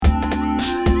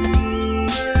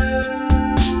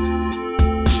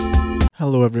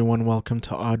Hello, everyone. Welcome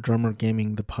to Odd Drummer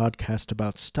Gaming, the podcast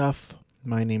about stuff.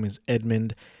 My name is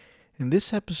Edmund. In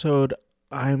this episode,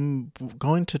 I'm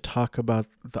going to talk about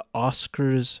the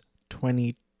Oscars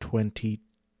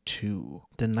 2022,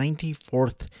 the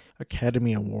 94th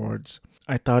Academy Awards.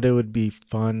 I thought it would be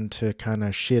fun to kind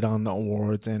of shit on the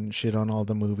awards and shit on all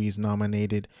the movies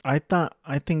nominated. I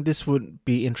think this would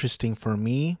be interesting for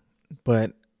me,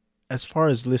 but as far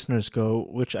as listeners go,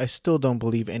 which I still don't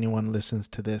believe anyone listens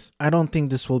to this, I don't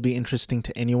think this will be interesting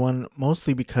to anyone,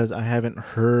 mostly because I haven't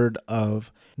heard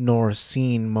of nor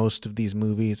seen most of these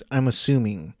movies. I'm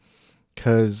assuming,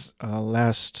 because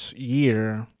last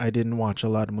year I didn't watch a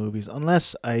lot of movies,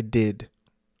 unless I did.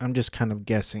 I'm just kind of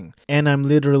guessing. And I'm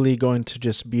literally going to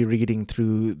just be reading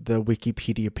through the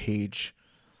Wikipedia page.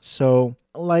 So,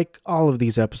 like all of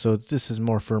these episodes, this is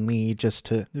more for me just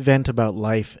to vent about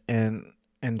life and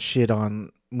shit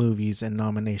on movies and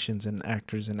nominations and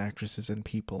actors and actresses and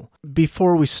people.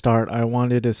 Before we start, I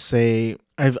wanted to say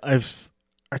I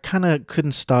kind of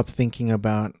couldn't stop thinking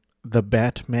about The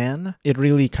Batman. It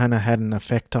really kind of had an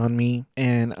effect on me,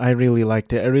 and I really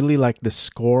liked it. I really liked the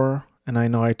score, and I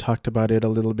know I talked about it a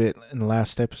little bit in the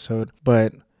last episode,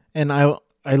 and I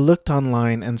looked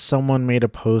online and someone made a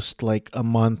post like a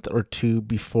month or two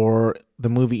before the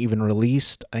movie even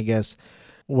released, I guess,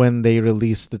 when they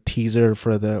released the teaser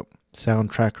for the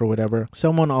soundtrack or whatever.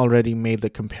 Someone already made the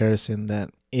comparison that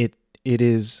it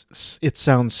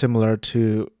sounds similar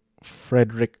to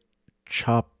Frederick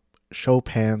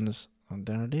Chopin's, oh,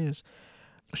 there it is,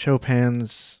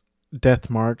 Chopin's Death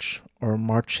March, or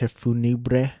Marche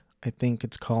Funèbre, I think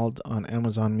it's called, on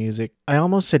Amazon Music. I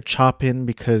almost said Chopin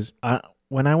because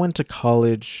when I went to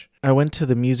college, I went to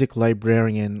the music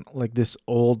librarian, like this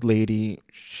old lady.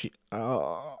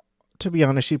 To be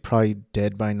honest, she's probably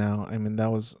dead by now. I mean,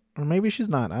 or maybe she's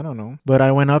not, I don't know. But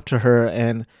I went up to her,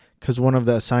 and because one of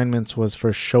the assignments was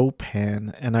for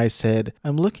Chopin, and I said,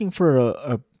 I'm looking for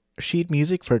a sheet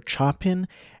music for Chopin,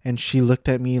 and she looked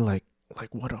at me like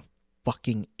what a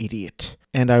fucking idiot.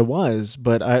 And I was,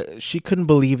 but she couldn't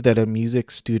believe that a music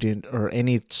student or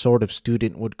any sort of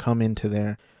student would come into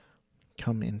there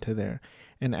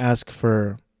and ask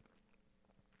for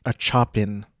a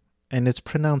Chopin. And it's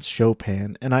pronounced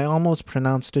Chopin, and I almost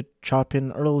pronounced it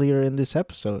Chopin earlier in this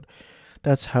episode.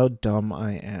 That's how dumb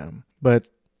I am. But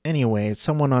anyway,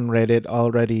 someone on Reddit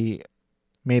already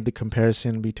made the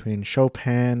comparison between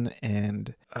Chopin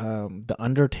and the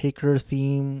Undertaker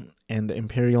theme and the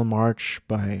Imperial March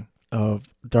of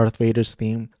Darth Vader's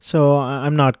theme. So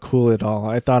I'm not cool at all.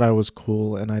 I thought I was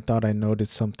cool, and I thought I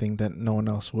noticed something that no one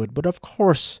else would. But of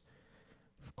course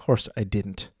I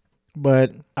didn't.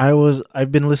 But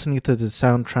I've been listening to the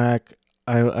soundtrack.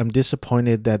 I'm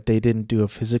disappointed that they didn't do a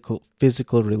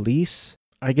physical release.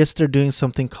 I guess they're doing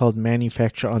something called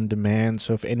manufacture on demand.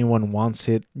 So if anyone wants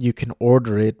it, you can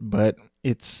order it. But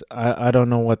I don't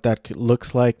know what that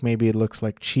looks like. Maybe it looks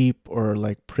like cheap or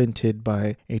like printed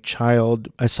by a child.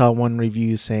 I saw one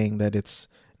review saying that it's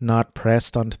not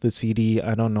pressed onto the CD.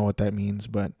 I don't know what that means,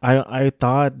 but I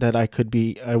thought that I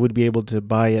would be able to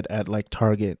buy it at like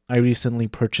Target. I recently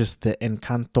purchased the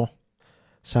Encanto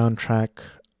soundtrack.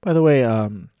 By the way, I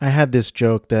had this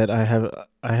joke that I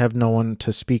have no one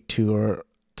to speak to or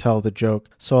tell the joke,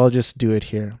 so I'll just do it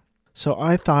here. So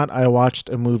I thought I watched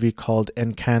a movie called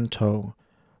Encanto,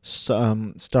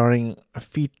 featuring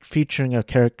a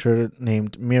character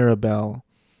named Mirabel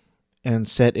and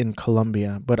set in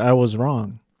Colombia, but I was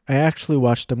wrong. I actually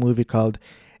watched a movie called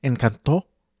Encanto,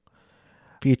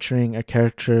 featuring a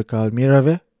character called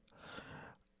Mirabel,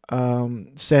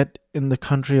 set in the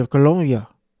country of Colombia.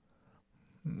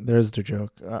 There's the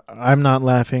joke. I'm not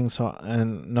laughing,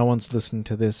 and no one's listening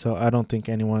to this, so I don't think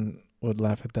anyone would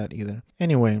laugh at that either.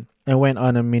 Anyway, I went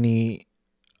on a mini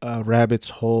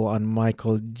rabbit's hole on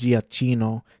Michael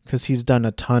Giacchino, because he's done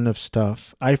a ton of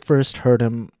stuff. I first heard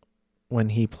him when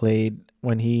he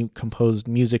composed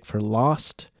music for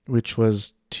Lost, which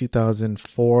was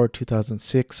 2004,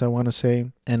 2006, I want to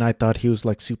say. And I thought he was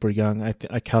like super young.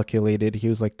 I calculated he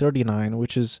was like 39,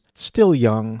 which is still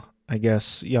young, I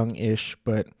guess, young-ish.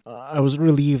 But I was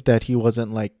relieved that he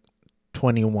wasn't like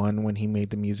 21 when he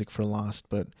made the music for Lost.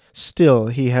 But still,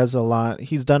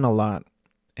 he's done a lot.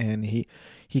 And he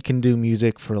can do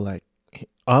music for like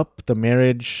Up, the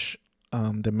marriage,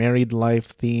 the married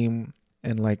life theme,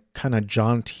 and like kind of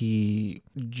jaunty,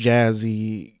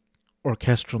 jazzy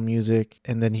orchestral music.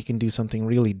 And then he can do something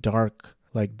really dark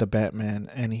like The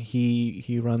Batman, and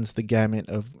he runs the gamut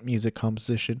of music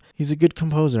composition. He's a good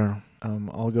composer.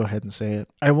 I'll go ahead and say it.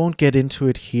 I won't get into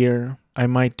it here. I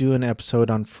might do an episode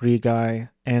on Free Guy,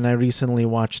 and I recently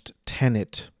watched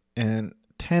Tenet, and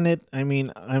Tenet, I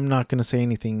mean, I'm not going to say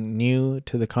anything new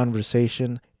to the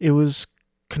conversation. It was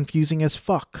confusing as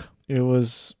fuck. It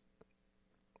was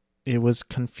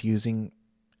confusing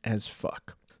as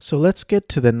fuck. So let's get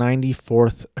to the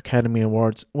 94th Academy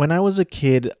Awards. When I was a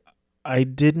kid, I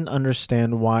didn't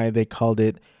understand why they called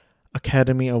it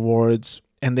Academy Awards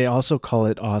and they also call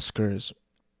it Oscars.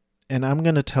 And I'm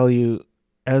going to tell you,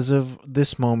 as of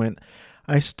this moment,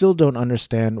 I still don't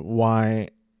understand why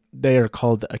they are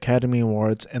called Academy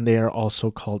Awards and they are also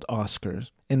called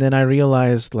Oscars. And then I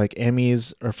realized like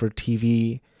Emmys are for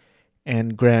TV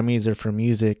and Grammys are for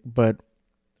music, but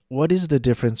what is the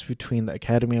difference between the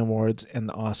Academy Awards and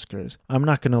the Oscars? I'm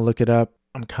not going to look it up.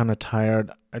 I'm kind of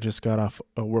tired. I just got off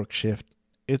a work shift.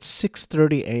 It's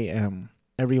 6:30 a.m.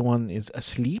 Everyone is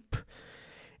asleep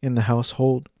in the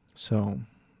household, so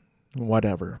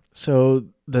whatever. So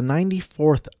the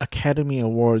 94th Academy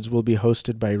Awards will be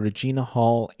hosted by Regina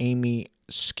Hall, Amy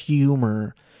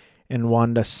Schumer, and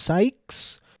Wanda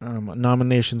Sykes.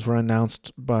 Nominations were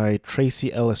announced by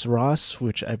Tracy Ellis Ross,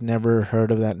 which I've never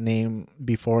heard of that name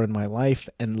before in my life,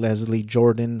 and Leslie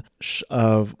Jordan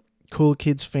of Cool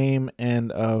Kids fame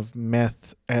and of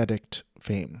Meth Addict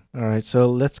fame. All right, so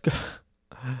let's go.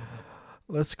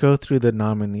 Let's go through the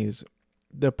nominees.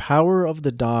 The Power of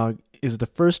the Dog is the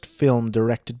first film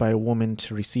directed by a woman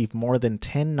to receive more than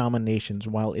 10 nominations,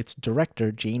 while its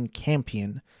director, Jane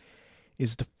Campion,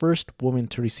 is the first woman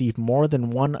to receive more than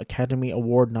one Academy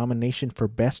Award nomination for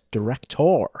Best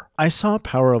Director. I saw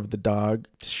Power of the Dog.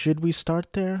 Should we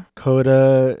start there?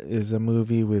 Coda is a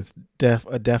movie with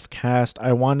a deaf cast.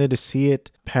 I wanted to see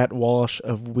it. Pat Walsh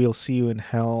of We'll See You in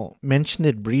Hell mentioned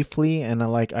it briefly, and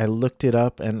I looked it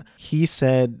up, and he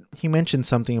mentioned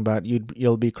something about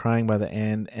you'll be crying by the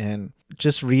end, and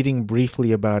just reading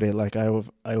briefly about it, like I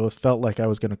felt like I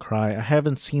was gonna cry. I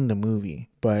haven't seen the movie,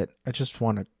 but I just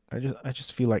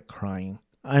feel like crying.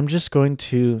 I'm just going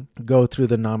to go through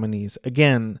the nominees.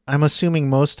 Again, I'm assuming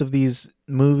most of these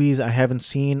movies I haven't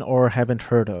seen or haven't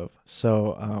heard of.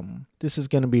 So this is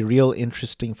going to be real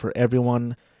interesting for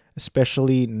everyone,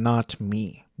 especially not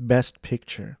me. Best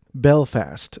Picture.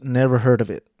 Belfast. Never heard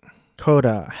of it.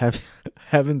 Coda.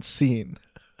 Haven't seen.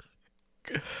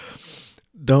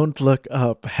 Don't Look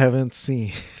Up. Haven't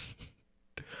seen.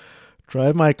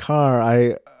 Drive My Car.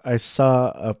 I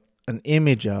saw an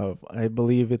image of. I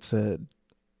believe it's a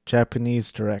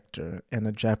Japanese director and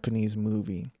a Japanese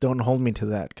movie. Don't hold me to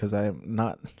that because I'm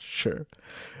not sure.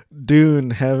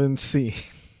 Dune, haven't seen.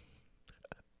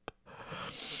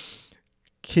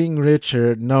 King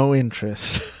Richard, no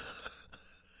interest.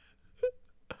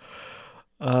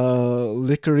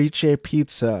 Licorice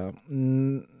Pizza,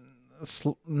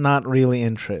 not really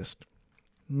interest.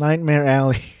 Nightmare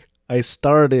Alley, I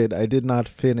started, I did not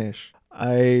finish.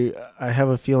 I have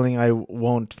a feeling I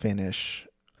won't finish.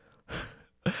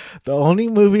 The only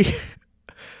movie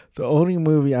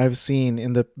I've seen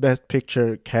in the Best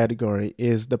Picture category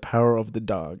is The Power of the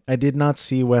Dog. I did not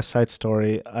see West Side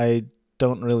Story. I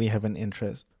don't really have an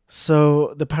interest.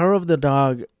 So The Power of the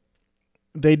Dog,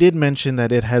 they did mention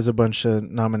that it has a bunch of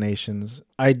nominations.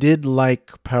 I did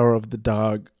like Power of the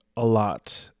Dog a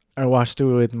lot. I watched it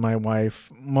with my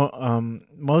wife.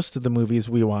 Most of the movies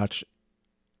I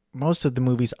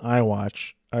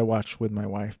watch with my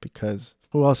wife, because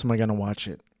who else am I going to watch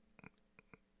it?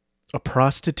 A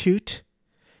prostitute?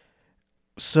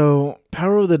 So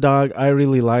Power of the Dog I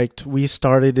really liked. We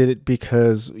started it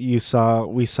because we saw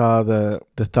the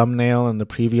thumbnail and the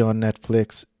preview on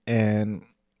Netflix, and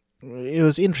it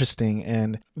was interesting.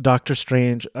 And Doctor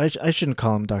Strange, I shouldn't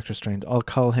call him Doctor Strange. I'll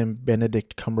call him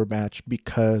Benedict Cumberbatch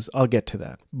because I'll get to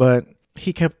that. But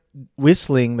he kept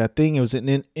whistling that thing. It was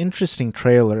an interesting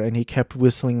trailer, and he kept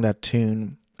whistling that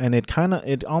tune, and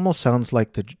it almost sounds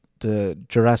like the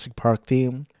Jurassic Park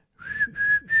theme,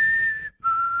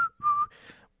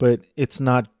 but it's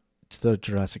not the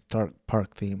Jurassic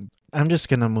Park theme. I'm just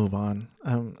gonna move on.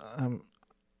 I'm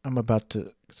about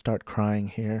to start crying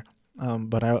here.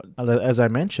 But as I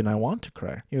mentioned, I want to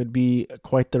cry. It would be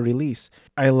quite the release.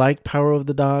 I like Power of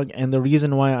the Dog, and the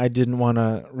reason why I didn't want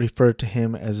to refer to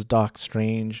him as Doc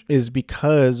Strange is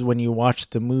because when you watch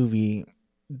the movie,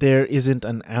 there isn't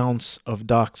an ounce of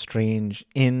Doc Strange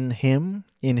in him,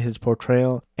 in his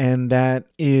portrayal, and that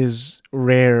is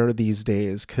rare these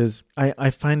days, because I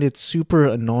find it super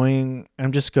annoying.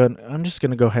 I'm just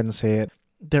gonna go ahead and say it.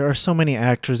 There are so many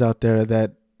actors out there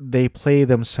that they play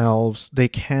themselves. They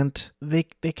can't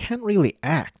really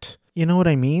act. You know what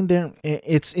I mean?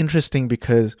 It's interesting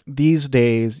because these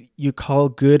days you call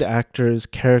good actors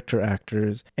character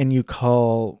actors, and you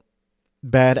call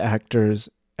bad actors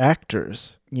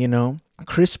actors. You know,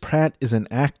 Chris Pratt is an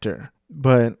actor,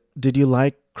 but did you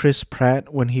like Chris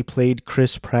Pratt when he played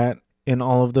Chris Pratt in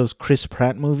all of those Chris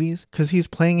Pratt movies, because he's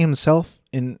playing himself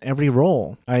in every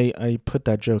role. I put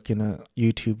that joke in a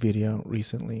YouTube video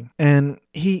recently. And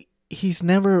he's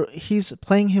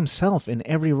playing himself in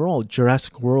every role.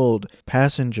 Jurassic World,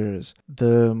 Passengers,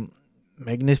 The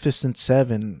Magnificent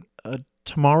Seven,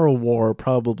 Tomorrow War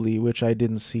probably, which I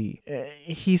didn't see.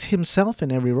 He's himself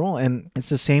in every role, and it's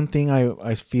the same thing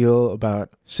I feel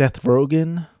about Seth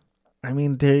Rogen. I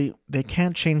mean, they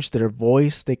can't change their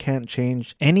voice. They can't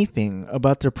change anything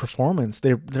about their performance.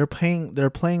 They're playing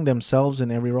themselves in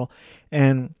every role.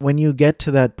 And when you get to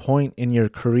that point in your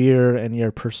career and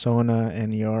your persona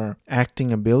and your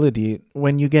acting ability,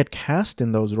 when you get cast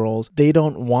in those roles, they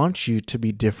don't want you to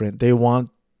be different. They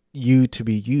want you to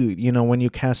be you. You know, when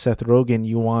you cast Seth Rogen,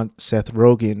 you want Seth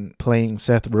Rogen playing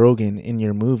Seth Rogen in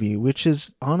your movie, which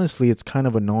is honestly, it's kind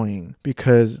of annoying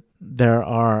because there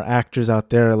are actors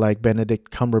out there like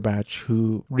Benedict Cumberbatch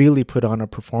who really put on a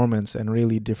performance and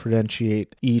really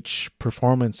differentiate each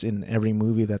performance in every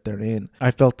movie that they're in.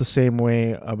 I felt the same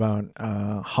way about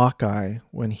Hawkeye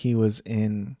when he was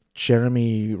in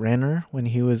Jeremy Renner, when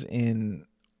he was in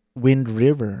Wind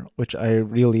River, which I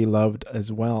really loved as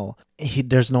well.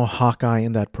 There's no Hawkeye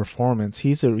in that performance.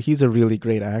 He's a really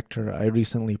great actor. I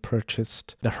recently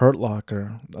purchased The Hurt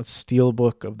Locker, a steel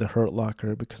book of The Hurt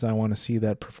Locker, because I want to see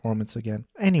that performance again.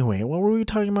 Anyway, what were we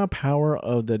talking about? Power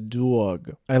of the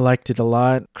Dog. I liked it a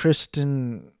lot.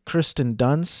 Kristen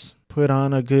Dunst put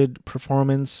on a good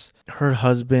performance. Her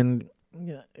husband,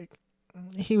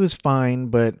 he was fine,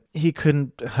 but he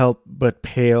couldn't help but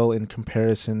pale in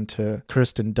comparison to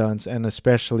Kirsten Dunst and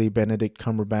especially Benedict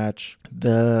Cumberbatch.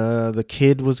 The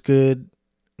kid was good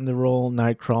in the role,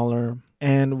 Nightcrawler.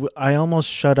 And I almost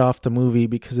shut off the movie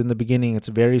because in the beginning it's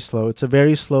very slow. It's a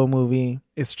very slow movie.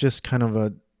 It's just kind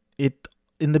of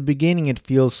in the beginning, it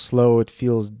feels slow, it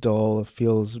feels dull, it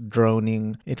feels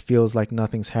droning, it feels like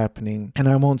nothing's happening. And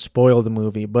I won't spoil the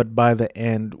movie, but by the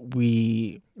end,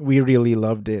 we really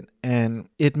loved it. And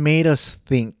it made us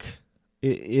think.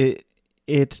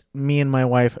 Me and my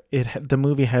wife, the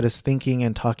movie had us thinking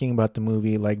and talking about the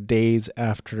movie like days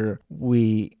after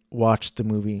we watched the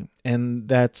movie. And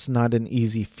that's not an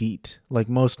easy feat. Like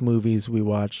most movies we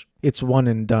watch, it's one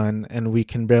and done, and we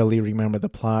can barely remember the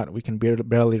plot. We can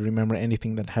barely remember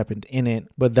anything that happened in it.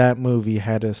 But that movie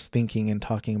had us thinking and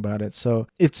talking about it. So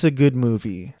it's a good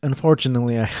movie.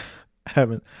 Unfortunately, I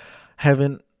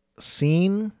haven't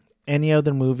seen any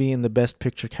other movie in the Best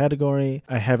Picture category.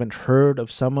 I haven't heard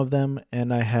of some of them,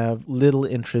 and I have little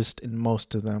interest in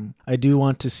most of them. I do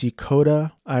want to see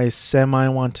Coda. I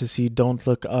want to see Don't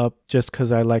Look Up just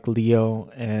because I like Leo,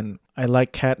 and I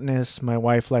like Katniss. My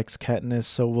wife likes Katniss,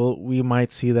 so we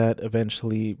might see that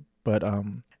eventually. But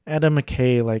Adam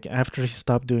McKay, like after he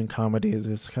stopped doing comedies,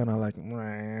 it's kind of like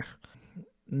meh.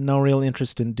 No real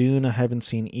interest in Dune. I haven't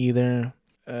seen either.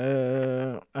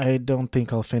 I don't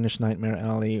think I'll finish Nightmare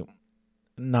Alley.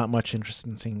 Not much interest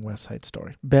in seeing West Side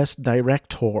Story. Best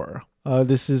Director.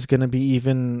 This is going to be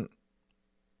even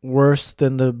worse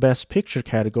than the Best Picture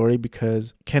category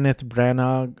because Kenneth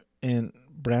Branagh in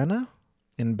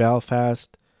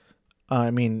Belfast.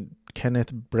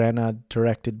 Kenneth Branagh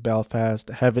directed Belfast.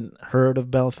 Haven't heard of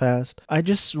Belfast. I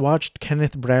just watched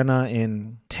Kenneth Branagh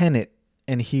in Tenet,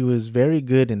 and he was very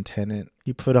good in Tenet.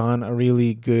 He put on a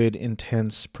really good,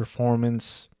 intense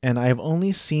performance. And I've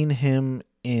only seen him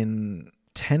in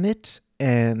Tenet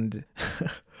and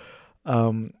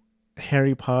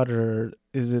Harry Potter.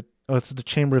 It's the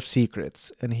Chamber of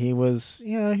Secrets. And he was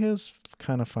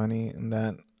kind of funny in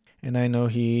that. And I know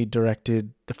he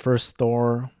directed the first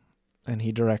Thor, and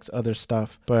he directs other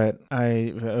stuff. But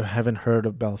I haven't heard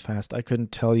of Belfast. I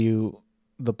couldn't tell you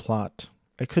the plot.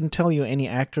 I couldn't tell you any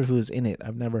actor who is in it.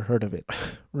 I've never heard of it.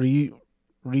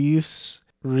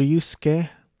 Ryusuke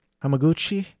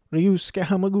Hamaguchi.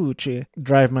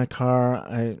 Drive My Car.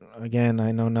 I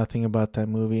know nothing about that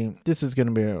movie. This is going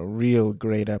to be a real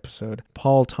great episode.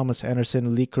 Paul Thomas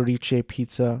Anderson, Licorice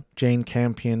Pizza, Jane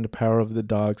Campion, The Power of the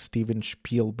Dog, Steven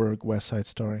Spielberg, West Side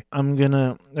Story. I'm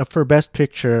gonna, for Best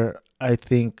Picture, I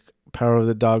think Power of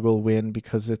the Dog will win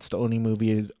because it's the only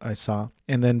movie I saw.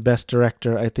 And then Best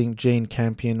Director, I think Jane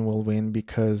Campion will win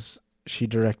because she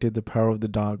directed The Power of the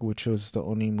Dog, which was the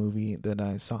only movie that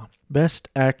I saw. Best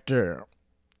Actor.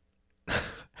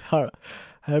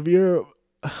 Javier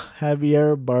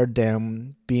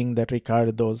Bardem being the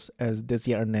Ricardos as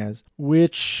Desi Arnaz,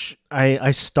 which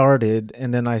I started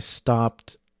and then I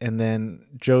stopped, and then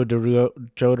Joe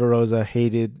DeRosa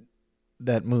hated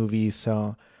that movie,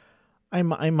 so I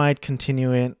might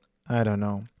continue it. I don't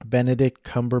know. Benedict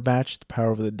Cumberbatch, The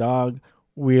Power of the Dog,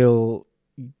 will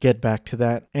get back to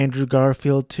that. Andrew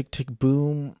Garfield, Tick Tick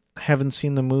Boom. Haven't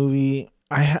seen the movie.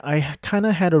 I kind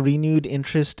of had a renewed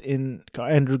interest in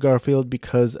Andrew Garfield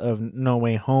because of No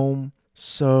Way Home.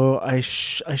 So I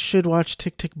should watch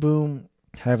Tick Tick Boom.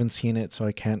 Haven't seen it, so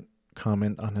I can't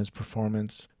comment on his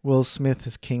performance. Will Smith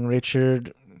as King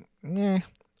Richard. I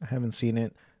haven't seen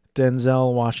it.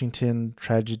 Denzel Washington,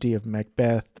 Tragedy of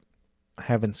Macbeth.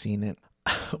 Haven't seen it.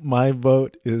 My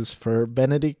vote is for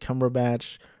Benedict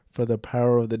Cumberbatch for The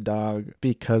Power of the Dog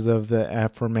because of the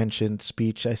aforementioned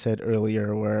speech I said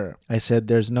earlier where I said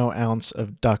there's no ounce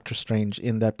of Doctor Strange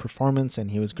in that performance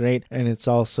and he was great. And it's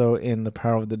also in The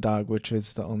Power of the Dog, which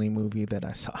is the only movie that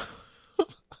I saw.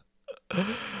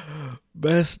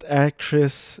 Best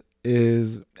Actress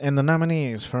is, and the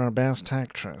nominees for Best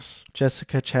Actress: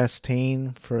 Jessica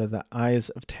Chastain for The Eyes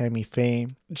of Tammy Faye.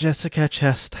 Jessica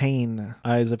Chastain,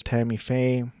 Eyes of Tammy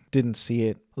Faye. Didn't see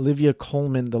it. Olivia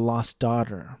Colman, The Lost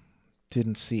Daughter.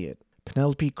 Didn't see it.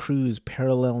 Penelope Cruz,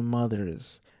 Parallel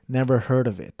Mothers. Never heard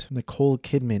of it. Nicole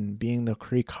Kidman, Being the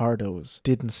Ricardos.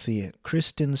 Didn't see it.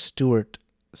 Kristen Stewart,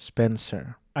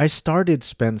 Spencer. I started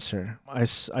Spencer. I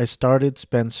started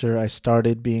Spencer. I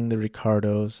started Being the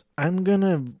Ricardos. I'm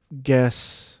gonna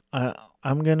guess.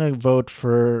 I'm gonna vote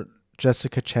for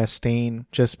Jessica Chastain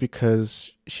just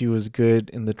because she was good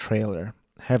in the trailer.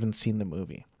 Haven't seen the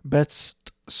movie.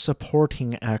 Best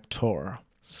Supporting Actor: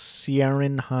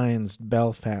 Ciarán Hinds,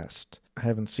 Belfast.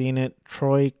 Haven't seen it.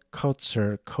 Troy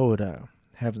Kotsur, Coda.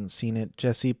 Haven't seen it.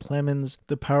 Jesse Plemons,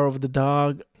 The Power of the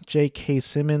Dog. J.K.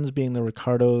 Simmons, Being the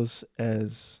Ricardos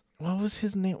as, what was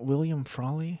his name? William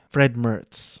Frawley? Fred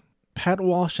Mertz. Pat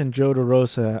Walsh and Joe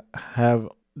DeRosa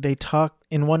they talk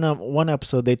in one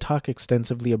episode. They talk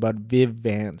extensively about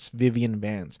Vivian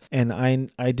Vance, and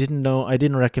I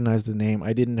didn't recognize the name.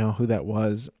 I didn't know who that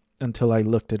was until I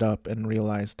looked it up and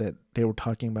realized that they were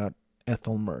talking about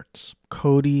Ethel Mertz.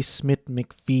 Cody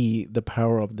Smith-McPhee, The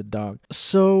Power of the Dog.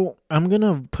 So I'm going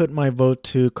to put my vote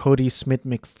to Cody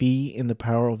Smith-McPhee in The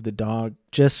Power of the Dog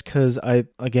just because,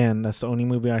 that's the only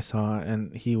movie I saw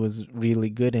and he was really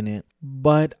good in it.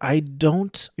 But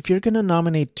if you're going to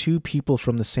nominate two people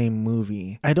from the same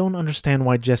movie, I don't understand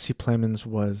why Jesse Plemons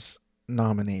was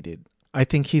nominated. I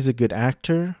think he's a good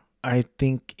actor. I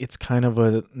think it's kind of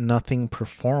a nothing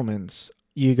performance.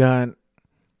 You got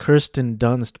Kirsten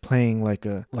Dunst playing like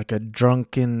a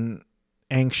drunken,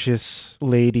 anxious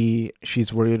lady.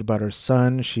 She's worried about her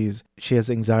son. She has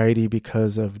anxiety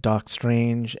because of Doc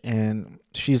Strange, and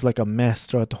she's like a mess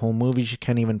throughout the whole movie. She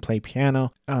can't even play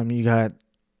piano. You got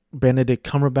Benedict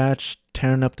Cumberbatch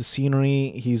tearing up the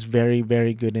scenery. He's very,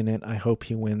 very good in it. I hope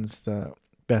he wins the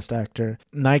Best Actor.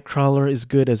 Nightcrawler is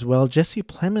good as well. Jesse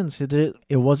Plemons,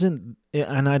 it wasn't,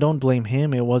 and I don't blame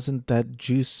him, it wasn't that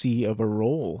juicy of a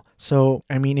role. So,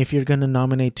 I mean, if you're going to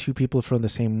nominate two people from the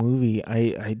same movie,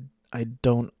 I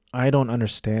don't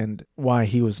understand why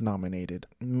he was nominated.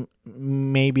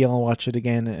 Maybe I'll watch it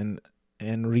again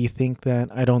and rethink that.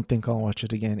 I don't think I'll watch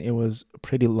it again. It was a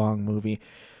pretty long movie.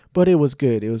 But it was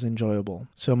good. It was enjoyable.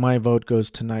 So my vote goes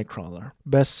to Nightcrawler.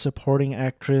 Best Supporting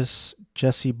Actress: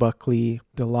 Jessie Buckley,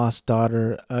 The Lost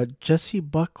Daughter. Jessie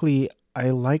Buckley, I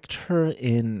liked her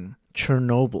in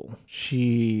Chernobyl.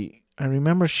 I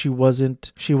remember she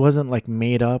wasn't like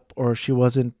made up, or she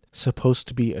wasn't supposed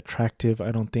to be attractive.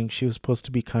 I don't think she was supposed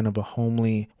to be kind of a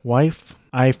homely wife.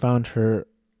 I found her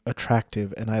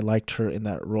attractive and I liked her in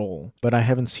that role, but I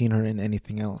haven't seen her in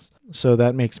anything else. So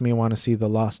that makes me want to see The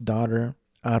Lost Daughter.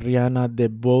 Ariana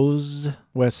DeBose,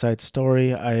 West Side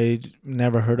Story. I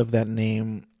never heard of that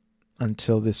name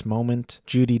until this moment.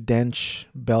 Judi Dench,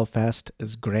 Belfast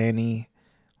as Granny.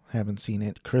 Haven't seen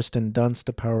it. Kirsten Dunst,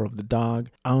 The Power of the Dog.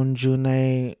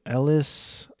 Aunjanue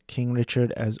Ellis, King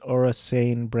Richard as Aura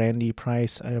Sane. Brandy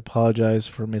Price. I apologize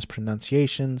for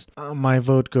mispronunciations. My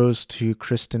vote goes to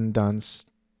Kirsten Dunst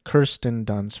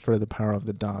for The Power of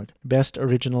the Dog. Best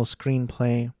Original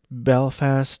Screenplay: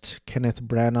 Belfast, Kenneth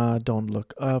Branagh, Don't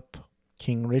Look Up.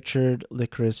 King Richard,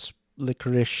 Licorice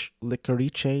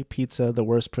Pizza, The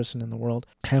Worst Person in the World.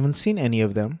 Haven't seen any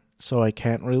of them, so I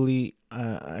can't really.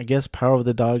 I guess Power of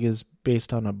the Dog is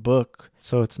based on a book,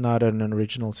 so it's not an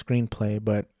original screenplay.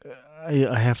 But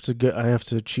I have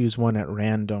to choose one at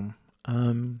random.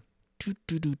 I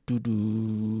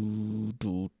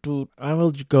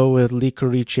will go with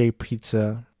Licorice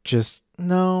Pizza.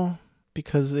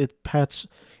 Because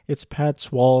it's Pat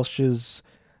Walsh's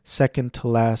second to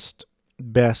last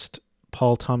best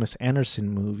Paul Thomas Anderson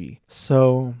movie.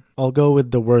 So I'll go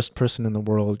with The Worst Person in the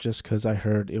World just because I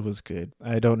heard it was good.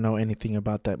 I don't know anything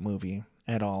about that movie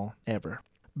at all, ever.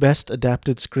 Best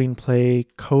Adapted Screenplay: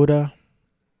 Coda,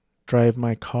 Drive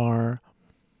My Car,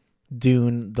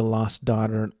 Dune, The Lost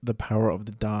Daughter, The Power of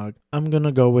the Dog. I'm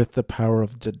gonna go with The Power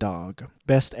of the Dog.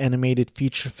 Best animated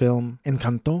feature film,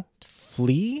 Encanto.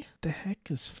 Flea? The heck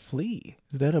is Flea?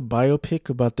 Is that a biopic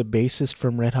about the bassist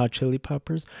from Red Hot Chili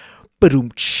Peppers?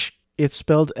 Ba-doom-tsh. It's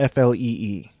spelled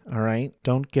Flee, all right?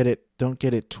 Don't get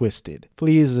it twisted.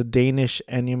 Flea is a Danish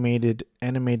animated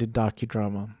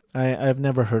docudrama. I've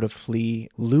never heard of Flea.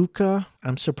 Luca,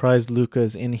 I'm surprised Luca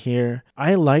is in here.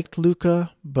 I liked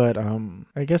Luca, but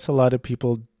I guess a lot of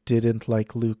people didn't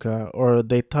like Luca, or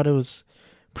they thought it was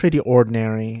pretty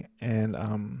ordinary. And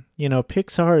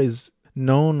Pixar is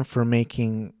known for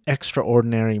making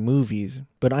extraordinary movies,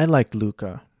 but I liked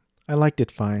Luca. I liked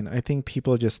it fine. I think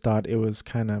people just thought it was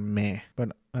kind of meh,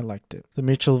 but I liked it. The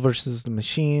Mitchell versus the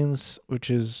Machines,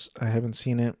 I haven't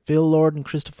seen it. Phil Lord and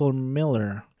Christopher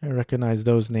Miller. I recognize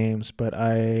those names, but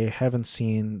I haven't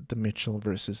seen The Mitchell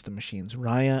versus the Machines.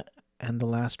 Raya and the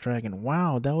Last Dragon.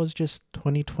 Wow, that was just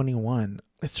 2021.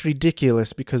 It's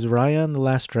ridiculous because Raya and the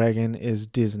Last Dragon is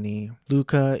Disney.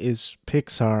 Luca is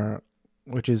Pixar,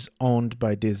 which is owned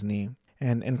by Disney.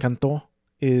 And Encanto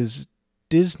is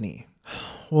Disney.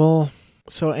 Well,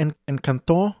 so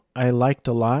Encanto, I liked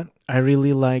a lot. I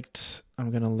really liked,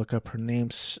 I'm going to look up her name,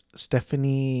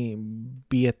 Stephanie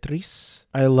Beatriz.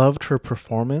 I loved her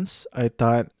performance. I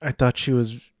thought she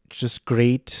was just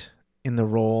great in the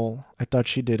role. I thought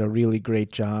she did a really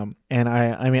great job. And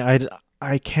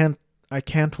I can't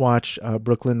watch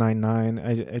Brooklyn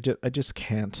Nine-Nine. I just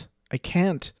can't. I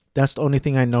can't. That's the only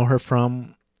thing I know her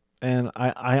from. And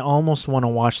I almost want to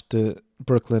watch the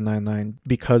Brooklyn Nine-Nine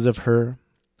because of her.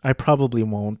 I probably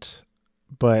won't,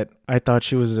 but I thought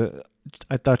she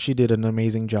did an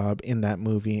amazing job in that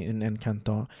movie in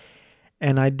Encanto.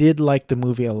 And I did like the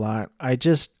movie a lot. I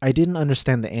didn't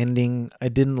understand the ending. I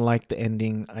didn't like the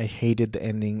ending. I hated the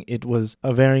ending. It was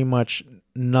a very much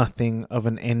nothing of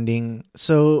an ending.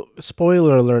 So,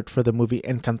 spoiler alert for the movie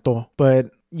Encanto.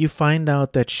 But you find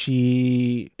out that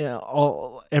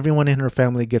everyone in her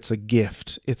family gets a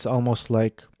gift. It's almost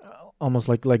like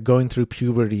going through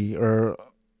puberty, or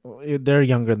they're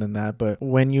younger than that, but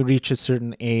when you reach a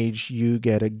certain age, you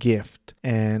get a gift.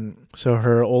 And so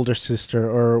her older sister,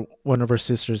 or one of her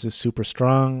sisters, is super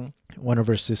strong. One of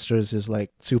her sisters is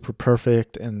like super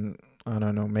perfect and, I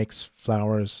don't know, makes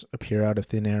flowers appear out of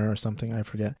thin air or something, I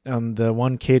forget. The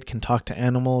one kid can talk to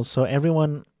animals. So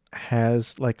everyone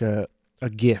has like a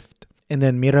gift. And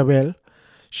then Mirabel,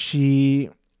 she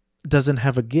doesn't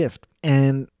have a gift.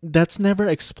 And that's never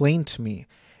explained to me.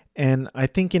 And I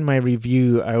think in my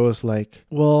review, I was like,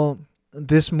 well,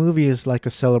 this movie is like a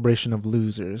celebration of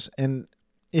losers. And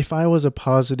if I was a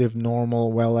positive,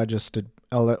 normal, well-adjusted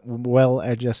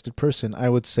person, I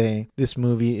would say this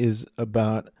movie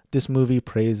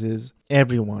praises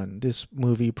everyone. This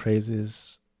movie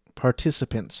praises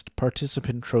participation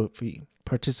trophy.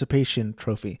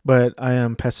 But I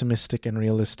am pessimistic and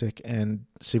realistic and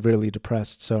severely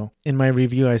depressed. So in my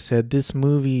review, I said this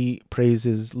movie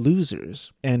praises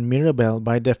losers, and Mirabel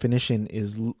by definition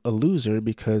is a loser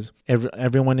because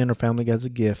everyone in her family gets a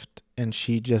gift and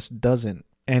she just doesn't.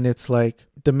 And it's like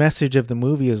the message of the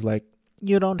movie is like,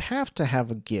 you don't have to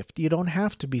have a gift. You don't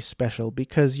have to be special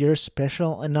because you're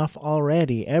special enough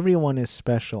already. Everyone is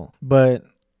special. But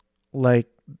like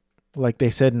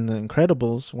they said in The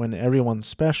Incredibles, when everyone's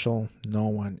special, no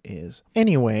one is.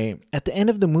 Anyway, at the end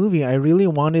of the movie, I really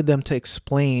wanted them to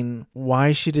explain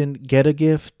why she didn't get a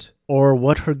gift or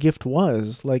what her gift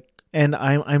was. And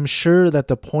I'm sure that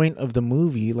the point of the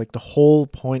movie, like the whole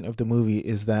point of the movie,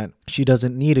 is that she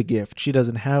doesn't need a gift. She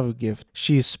doesn't have a gift.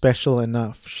 She's special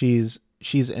enough. She's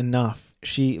enough.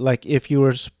 She, like, if you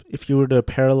were to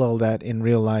parallel that in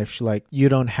real life, you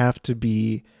don't have to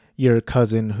be your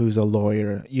cousin who's a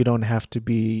lawyer. You don't have to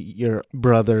be your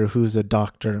brother who's a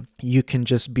doctor. You can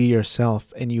just be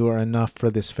yourself, and you are enough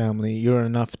for this family. You're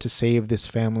enough to save this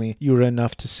family. You're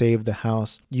enough to save the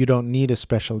house. You don't need a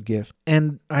special gift.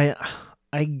 And I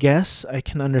guess I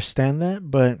can understand that,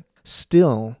 but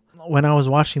still, when I was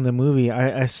watching the movie,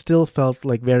 I still felt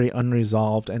like very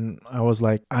unresolved, and I was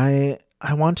like,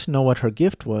 I want to know what her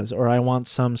gift was, or I want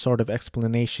some sort of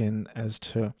explanation as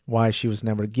to why she was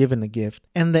never given a gift.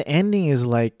 And the ending is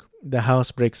like the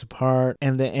house breaks apart,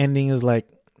 and the ending is like,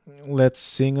 let's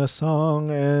sing a song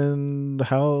and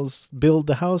build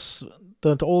the house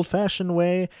the old-fashioned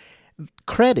way.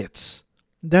 Credits.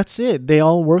 That's it. They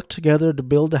all work together to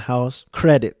build a house.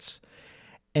 Credits.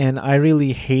 And I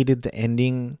really hated the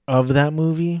ending of that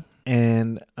movie,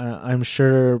 and I'm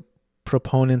sure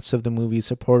proponents of the movie,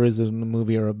 supporters of the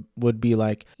movie would be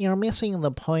like, you're missing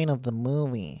the point of the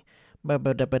movie. But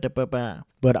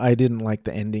I didn't like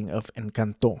the ending of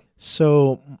Encanto.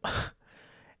 So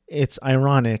it's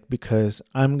ironic because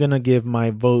I'm going to give my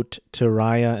vote to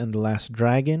Raya and the Last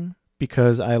Dragon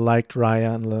because I liked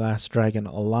Raya and the Last Dragon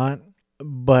a lot.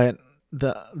 But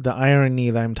the irony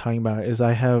that I'm talking about is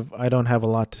I don't have a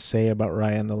lot to say about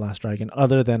Raya and the Last Dragon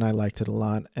other than I liked it a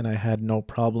lot and I had no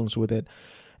problems with it.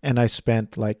 And I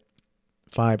spent like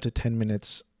 5 to 10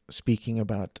 minutes speaking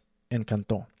about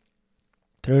Encanto.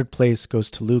 Third place goes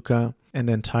to Luca, and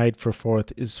then tied for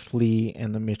fourth is Flea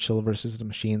and the Mitchell versus the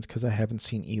Machines because I haven't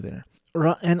seen either.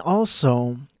 And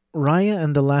also, Raya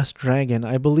and the Last Dragon,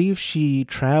 I believe she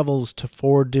travels to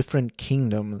 4 different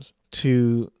kingdoms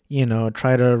to,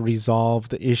 try to resolve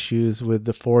the issues with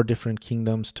the 4 different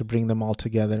kingdoms to bring them all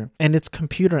together. And it's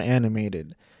computer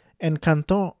animated. And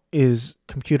Encanto is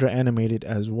computer animated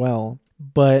as well,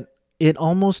 but it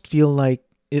almost feels like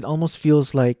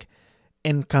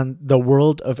the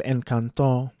world of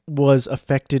Encanto was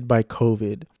affected by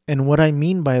COVID. And what I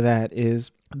mean by that is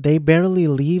they barely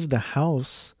leave the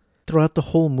house throughout the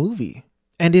whole movie.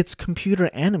 And it's computer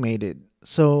animated.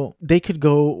 So they could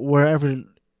go wherever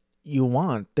you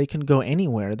want. They can go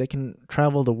anywhere. They can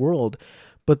travel the world.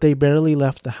 But they barely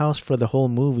left the house for the whole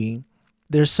movie.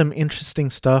 There's some interesting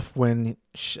stuff when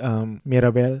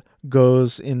Mirabel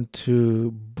goes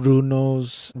into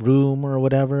Bruno's room or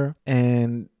whatever.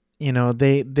 And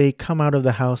they come out of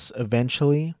the house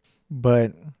eventually,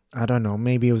 but I don't know,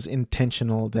 maybe it was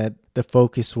intentional that the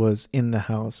focus was in the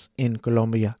house in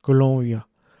Colombia.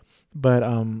 But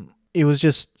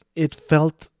it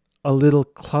felt a little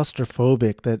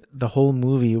claustrophobic that the whole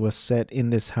movie was set in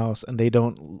this house and they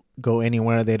don't go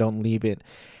anywhere, they don't leave it.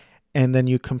 And then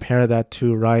you compare that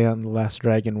to Raya and the Last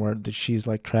Dragon where she's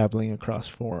like traveling across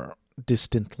 4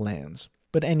 distant lands.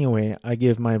 But anyway, I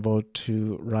give my vote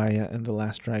to Raya and the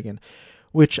Last Dragon,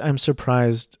 which I'm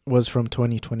surprised was from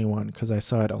 2021 because I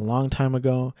saw it a long time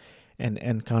ago, and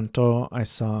Encanto I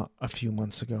saw a few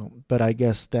months ago. But I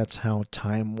guess that's how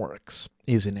time works,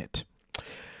 isn't it?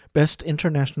 Best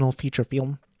International Feature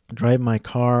Film, Drive My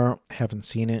Car, haven't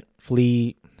seen it.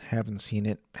 Flea, haven't seen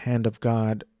it. Hand of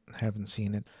God, haven't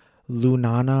seen it.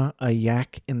 Lunana, A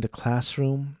Yak in the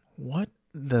Classroom. What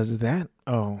does that?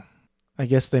 Oh, I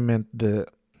guess they meant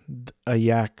a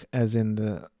yak as in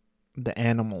the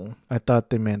animal. I thought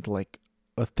they meant like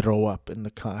a throw up in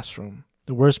the classroom.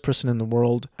 The Worst Person in the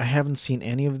World. I haven't seen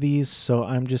any of these, so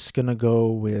I'm just gonna go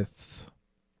with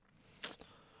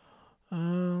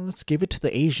let's give it to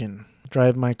the Asian.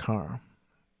 Drive My Car.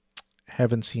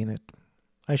 Haven't seen it.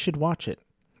 I should watch it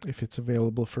if it's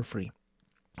available for free.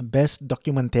 Best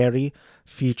Documentary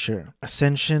Feature.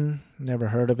 Ascension, never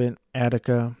heard of it.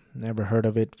 Attica, never heard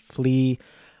of it. Flea,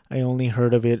 I only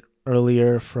heard of it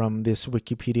earlier from this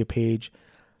Wikipedia page.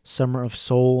 Summer of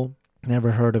Soul,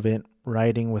 never heard of it.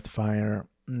 Riding with Fire,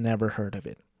 never heard of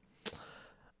it.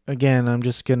 Again, I'm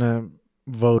just gonna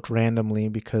vote randomly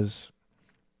because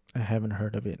I haven't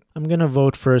heard of it. I'm gonna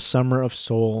vote for Summer of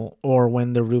Soul or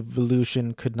When the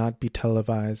Revolution Could Not Be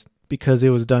Televised, because it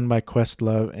was done by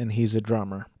Questlove and he's a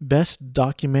drummer. Best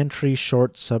Documentary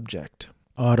Short Subject.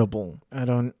 Audible. I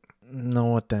don't know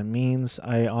what that means.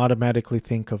 I automatically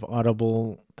think of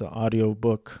Audible, the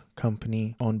audiobook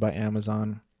company owned by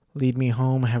Amazon. Lead Me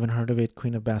Home, haven't heard of it.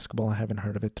 Queen of Basketball, haven't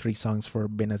heard of it. 3 Songs for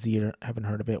Benazir, haven't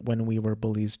heard of it. When We Were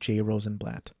Bullies, Jay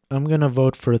Rosenblatt. I'm going to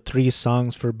vote for 3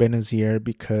 Songs for Benazir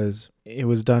because it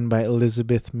was done by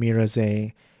Elizabeth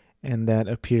Mirazé, and that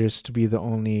appears to be the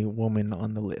only woman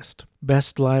on the list.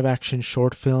 Best Live Action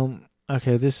Short Film.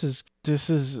 Okay,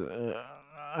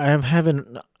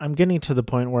 I'm getting to the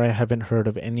point where I haven't heard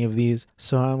of any of these,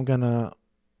 so I'm gonna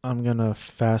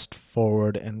fast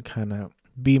forward and kind of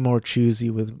be more choosy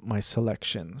with my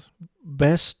selections.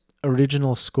 Best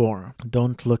Original Score.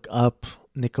 Don't Look Up,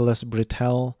 Nicholas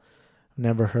Britell.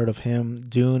 Never heard of him.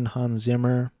 Dune, Hans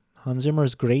Zimmer. Hans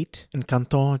Zimmer's great.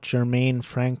 Encanto, Jermaine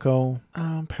Franco.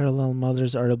 Parallel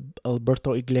Mothers are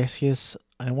Alberto Iglesias.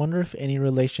 I wonder if any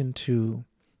relation to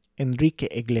Enrique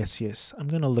Iglesias. I'm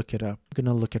going to look it up. I'm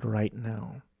going to look it right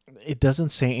now. It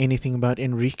doesn't say anything about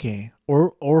Enrique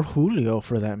or Julio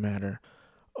for that matter.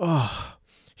 Oh,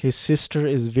 his sister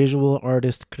is visual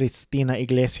artist Cristina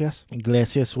Iglesias.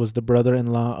 Iglesias was the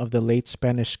brother-in-law of the late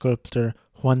Spanish sculptor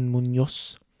Juan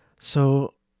Muñoz.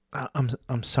 So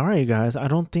I'm sorry, guys. I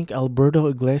don't think Alberto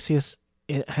Iglesias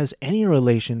has any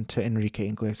relation to Enrique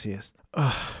Iglesias.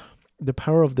 The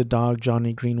Power of the Dog,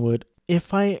 Johnny Greenwood.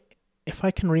 If I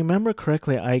can remember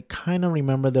correctly, I kind of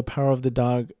remember the Power of the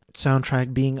Dog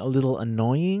soundtrack being a little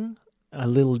annoying, a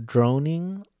little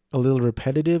droning, a little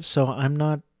repetitive. So I'm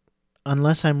not,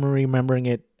 unless I'm remembering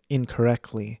it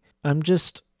incorrectly, I'm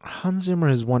just Hans Zimmer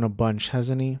has won a bunch,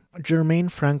 hasn't he? Germaine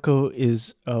Franco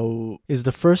is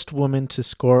the first woman to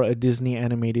score a Disney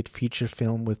animated feature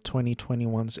film with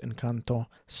 2021's Encanto.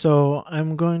 So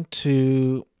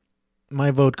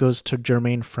my vote goes to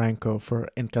Germaine Franco for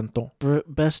Encanto.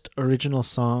 Best original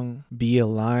song, Be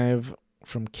Alive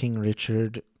from King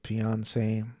Richard,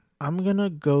 Beyonce. I'm gonna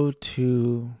go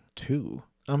to two.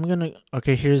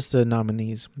 Okay, here's the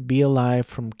nominees. Be Alive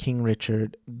from King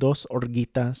Richard, Dos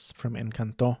Orguitas from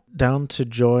Encanto, Down to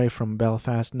Joy from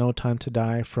Belfast, No Time to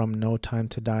Die from No Time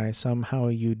to Die, Somehow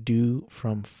You Do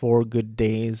from Four Good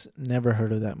Days, never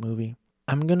heard of that movie.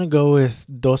 I'm gonna go with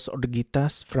Dos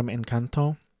Orguitas from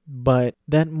Encanto, but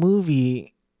that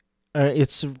movie,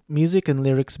 it's music and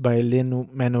lyrics by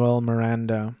Lin-Manuel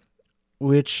Miranda,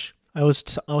 which I was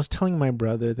telling my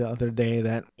brother the other day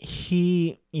that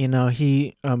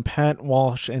Pat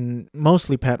Walsh, and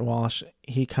mostly Pat Walsh,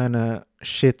 he kind of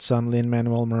shits on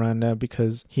Lin-Manuel Miranda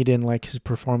because he didn't like his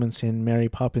performance in Mary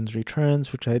Poppins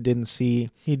Returns, which I didn't see.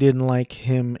 He didn't like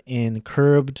him in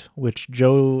Curbed, which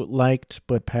Joe liked,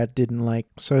 but Pat didn't like.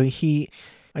 So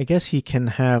I guess he can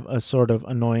have a sort of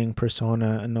annoying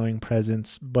persona, annoying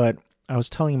presence, but I was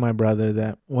telling my brother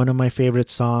that one of my favorite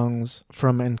songs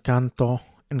from Encanto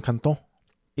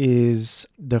is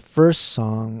the first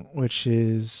song, which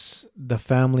is the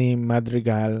Family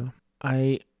Madrigal.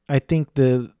 I think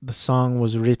the song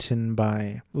was written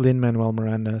by Lin-Manuel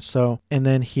Miranda. So, and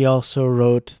then he also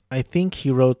wrote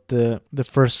the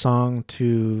first song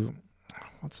to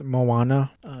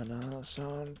Moana on a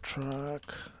soundtrack.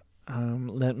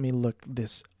 Let me look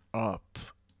this up.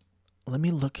 Let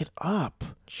me look it up.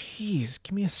 Jeez,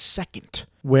 give me a second.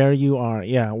 Where You Are.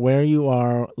 Yeah, Where You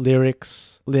Are.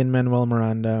 Lyrics, Lin-Manuel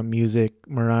Miranda. Music,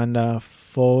 Miranda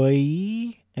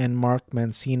Foy and Mark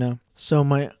Mancina.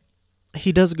 So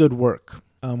he does good work.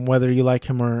 Whether you like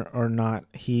him or not,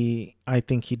 I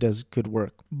think he does good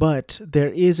work. But there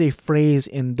is a phrase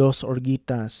in Dos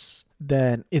Orguitas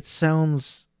that it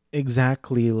sounds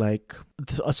exactly like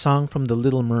a song from The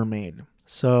Little Mermaid.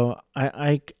 So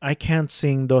I can't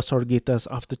sing Dos Orguitas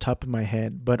off the top of my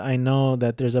head, but I know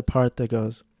that there's a part that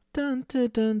goes dun dun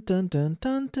dun dun dun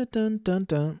dun dun dun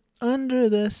dun under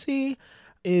the sea.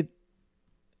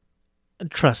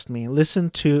 Trust me, listen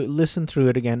through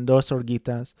it again, Dos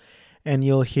Orguitas, and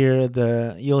you'll hear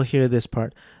this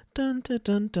part. Dun dun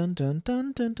dun dun dun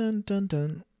dun dun dun dun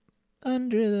dun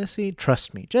under the sea.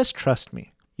 Trust me, just trust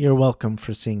me. You're welcome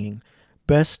for singing.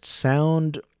 Best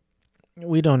sound.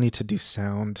 We don't need to do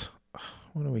sound.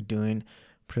 What are we doing?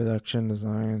 Production,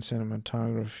 design,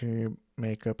 cinematography,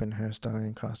 makeup, and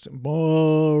hairstyling, costume.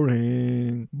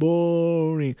 Boring.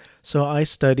 So I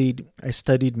studied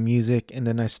music, and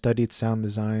then I studied sound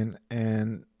design,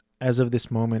 and as of this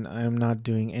moment, I am not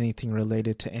doing anything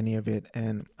related to any of it,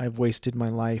 and I've wasted my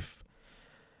life.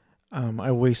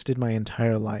 I wasted my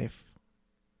entire life.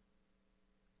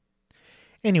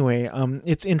 Anyway,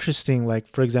 it's interesting, like,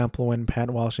 for example, when Pat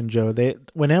Walsh and Joe,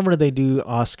 whenever they do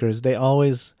Oscars, they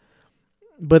always,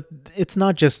 but it's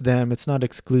not just them, it's not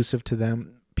exclusive to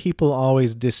them. People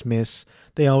always dismiss,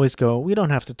 they always go, we don't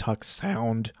have to talk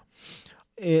sound.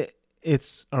 Or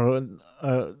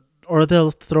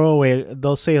they'll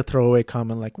say a throwaway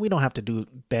comment like, we don't have to do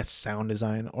best sound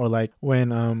design. Or like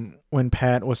when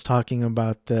Pat was talking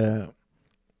about the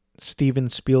Steven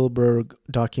Spielberg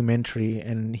documentary,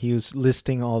 and he was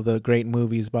listing all the great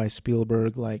movies by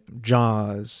Spielberg, like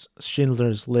Jaws,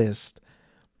 Schindler's List,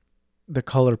 The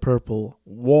Color Purple,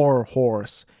 War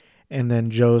Horse, and then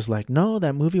Joe's like, no,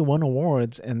 that movie won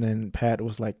awards, and then Pat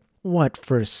was like, what,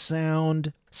 for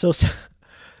sound? So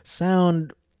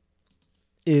sound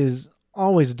is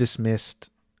always dismissed,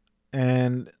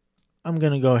 and I'm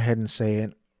gonna go ahead and say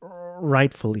it,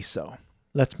 rightfully so.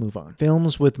 Let's move on.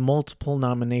 Films with multiple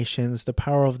nominations. The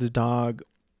Power of the Dog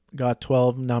got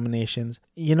 12 nominations.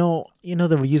 You know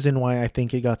the reason why I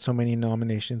think it got so many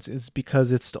nominations is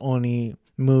because it's the only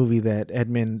movie that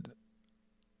Edmund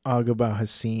Agaba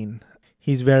has seen.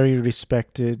 He's very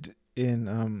respected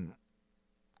in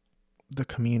the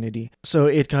community. So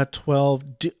it got 12.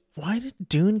 Why did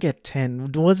Dune get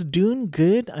 10? Was Dune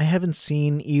good? I haven't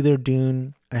seen either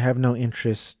Dune. I have no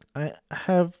interest. I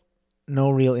have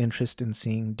no real interest in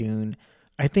seeing Dune.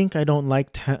 I think I don't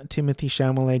like Timothée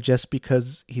Chalamet just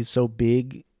because he's so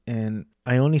big, and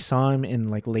I only saw him in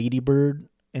like Lady Bird,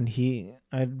 and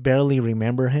I barely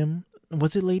remember him.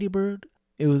 Was it Lady Bird?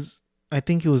 I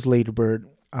think it was Lady Bird.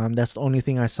 That's the only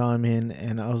thing I saw him in,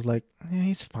 and I was like,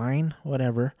 he's fine,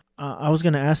 whatever. I was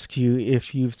gonna ask you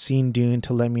if you've seen Dune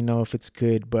to let me know if it's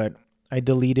good, but I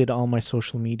deleted all my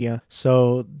social media,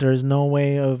 so there's no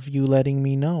way of you letting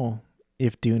me know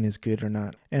if Dune is good or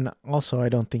not. And also, I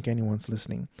don't think anyone's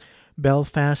listening.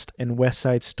 Belfast and West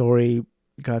Side Story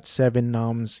got 7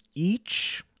 noms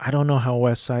each. I don't know how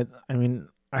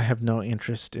I have no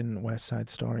interest in West Side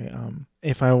Story.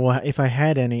 If I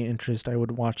had any interest, I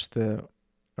would watch the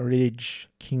Ridge.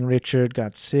 King Richard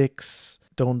got 6.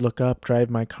 Don't Look Up, Drive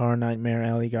My Car, Nightmare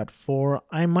Alley got 4.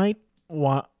 I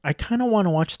kind of want to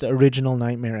watch the original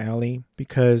Nightmare Alley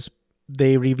because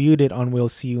they reviewed it on We'll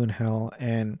See You in Hell,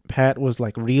 and Pat was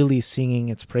like really singing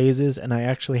its praises, and I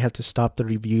actually had to stop the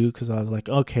review because I was like,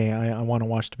 okay, I want to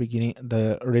watch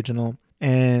the original.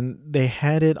 And they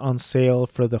had it on sale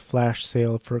for the flash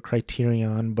sale for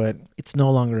Criterion, but it's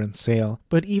no longer on sale.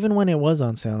 But even when it was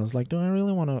on sale, I was like, do I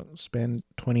really want to spend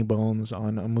 20 bones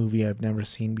on a movie I've never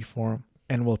seen before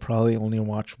and will probably only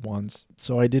watch once?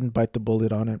 So I didn't bite the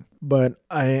bullet on it. But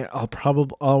I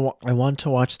want to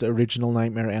watch the original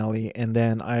Nightmare Alley, and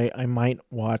then I might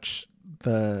watch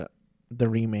the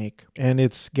remake. And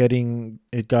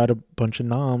it got a bunch of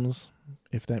noms,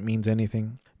 if that means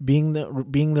anything. Being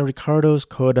the Ricardos,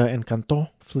 Coda, Encanto,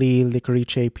 Flea,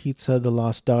 Licorice Pizza, The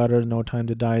Lost Daughter, No Time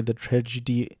to Die, The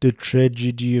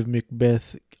Tragedy of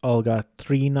Macbeth all got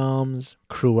 3 noms.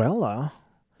 Cruella?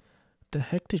 The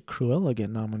heck did Cruella get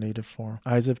nominated for?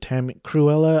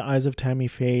 Cruella, Eyes of Tammy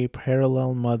Faye,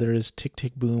 Parallel Mothers, Tick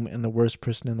Tick Boom, and The Worst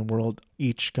Person in the World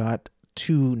each got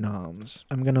 2 noms.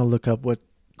 I'm gonna look up what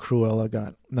Cruella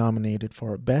got nominated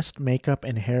for. Best Makeup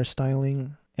and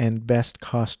Hairstyling and Best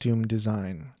Costume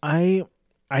Design. I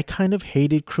kind of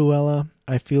hated Cruella.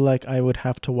 I feel like I would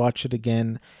have to watch it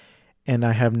again, and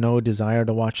I have no desire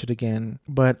to watch it again.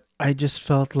 But I just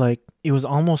felt like it was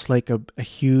almost like a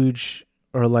huge,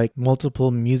 or like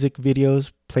multiple music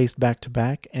videos placed back to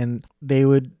back, and they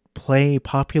would play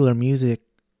popular music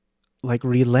like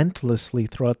relentlessly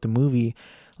throughout the movie,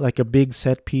 like a big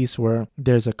set piece where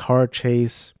there's a car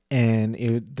chase and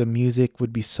the music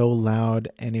would be so loud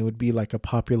and it would be like a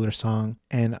popular song,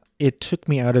 and it took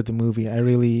me out of the movie. I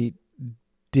really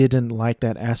didn't like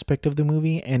that aspect of the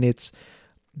movie, and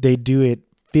they do it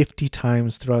 50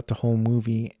 times throughout the whole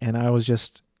movie, and I was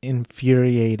just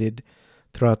infuriated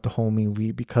throughout the whole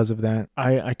movie because of that.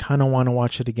 I kind of want to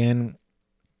watch it again.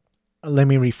 Let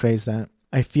me rephrase that.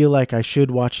 I feel like I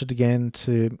should watch it again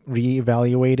to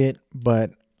reevaluate it,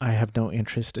 but I have no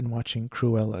interest in watching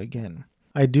Cruella again.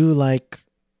 I do I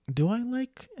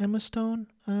like Emma Stone?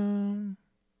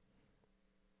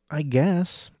 I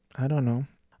guess. I don't know.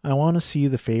 I want to see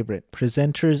The Favorite.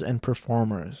 Presenters and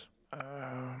performers.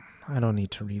 I don't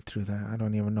need to read through that. I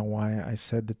don't even know why I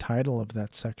said the title of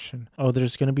that section. Oh,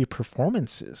 there's going to be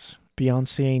performances.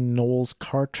 Beyonce Knowles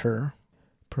Carter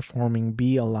performing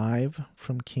Be Alive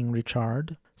from King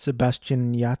Richard.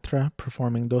 Sebastian Yatra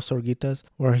performing Dos Orguitas,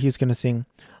 where he's going to sing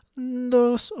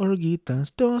Dos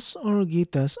orguitas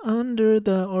under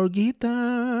the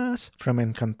orguitas from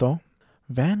Encanto.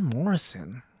 Van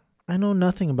Morrison. I know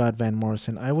nothing about Van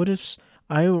Morrison.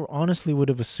 I honestly would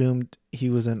have assumed he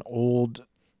was an old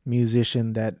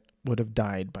musician that would have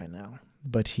died by now.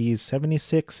 But he's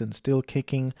 76 and still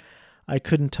kicking. I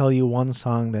couldn't tell you one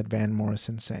song that Van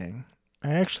Morrison sang.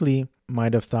 I actually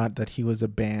might have thought that he was a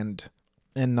band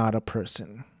and not a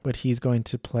person. But he's going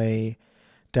to play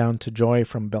Down to Joy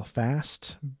from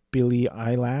Belfast. Billie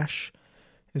Eilish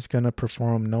is going to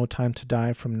perform No Time to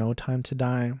Die from No Time to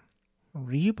Die.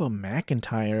 Reba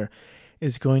McEntire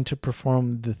is going to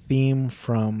perform the theme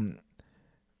from...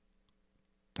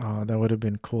 Oh, that would have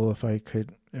been cool if I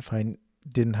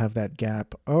didn't have that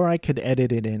gap. Or I could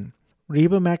edit it in.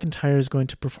 Reba McEntire is going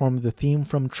to perform the theme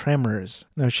from Tremors.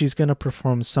 Now she's going to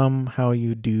perform Somehow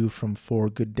You Do from 4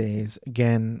 Good Days.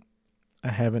 Again, I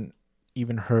haven't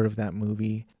even heard of that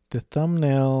movie. The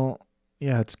thumbnail,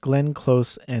 yeah, it's Glenn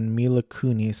Close and Mila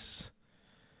Kunis.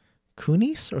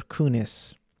 Kunis or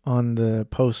Kunis? On the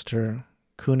poster,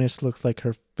 Kunis looks like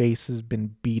her face has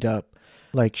been beat up,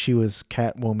 like she was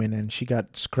Catwoman and she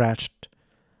got scratched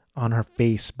on her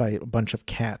face by a bunch of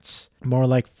cats. More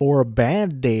like 4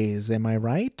 bad days, am I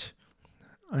right?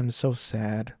 I'm so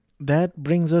sad. That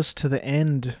brings us to the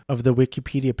end of the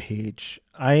Wikipedia page.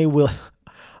 I will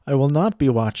not be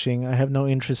watching. I have no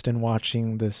interest in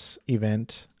watching this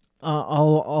event.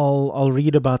 I'll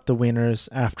read about the winners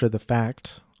after the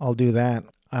fact. I'll do that.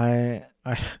 I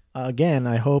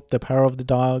hope The Power of the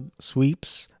Dog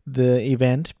sweeps the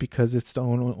event because it's the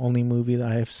only movie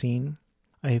that I have seen.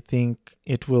 I think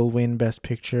it will win Best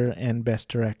Picture and Best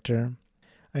Director.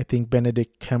 I think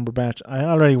Benedict Cumberbatch... I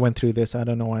already went through this. I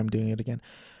don't know why I'm doing it again.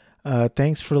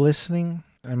 Thanks for listening.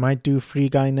 I might do Free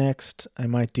Guy next. I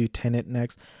might do Tenet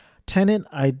next. Tenet,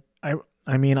 the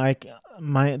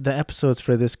episodes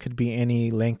for this could be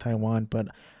any length I want, but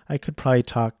I could probably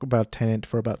talk about Tenet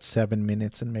for about 7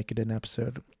 minutes and make it an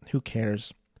episode. Who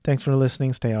cares? Thanks for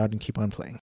listening. Stay odd and keep on playing.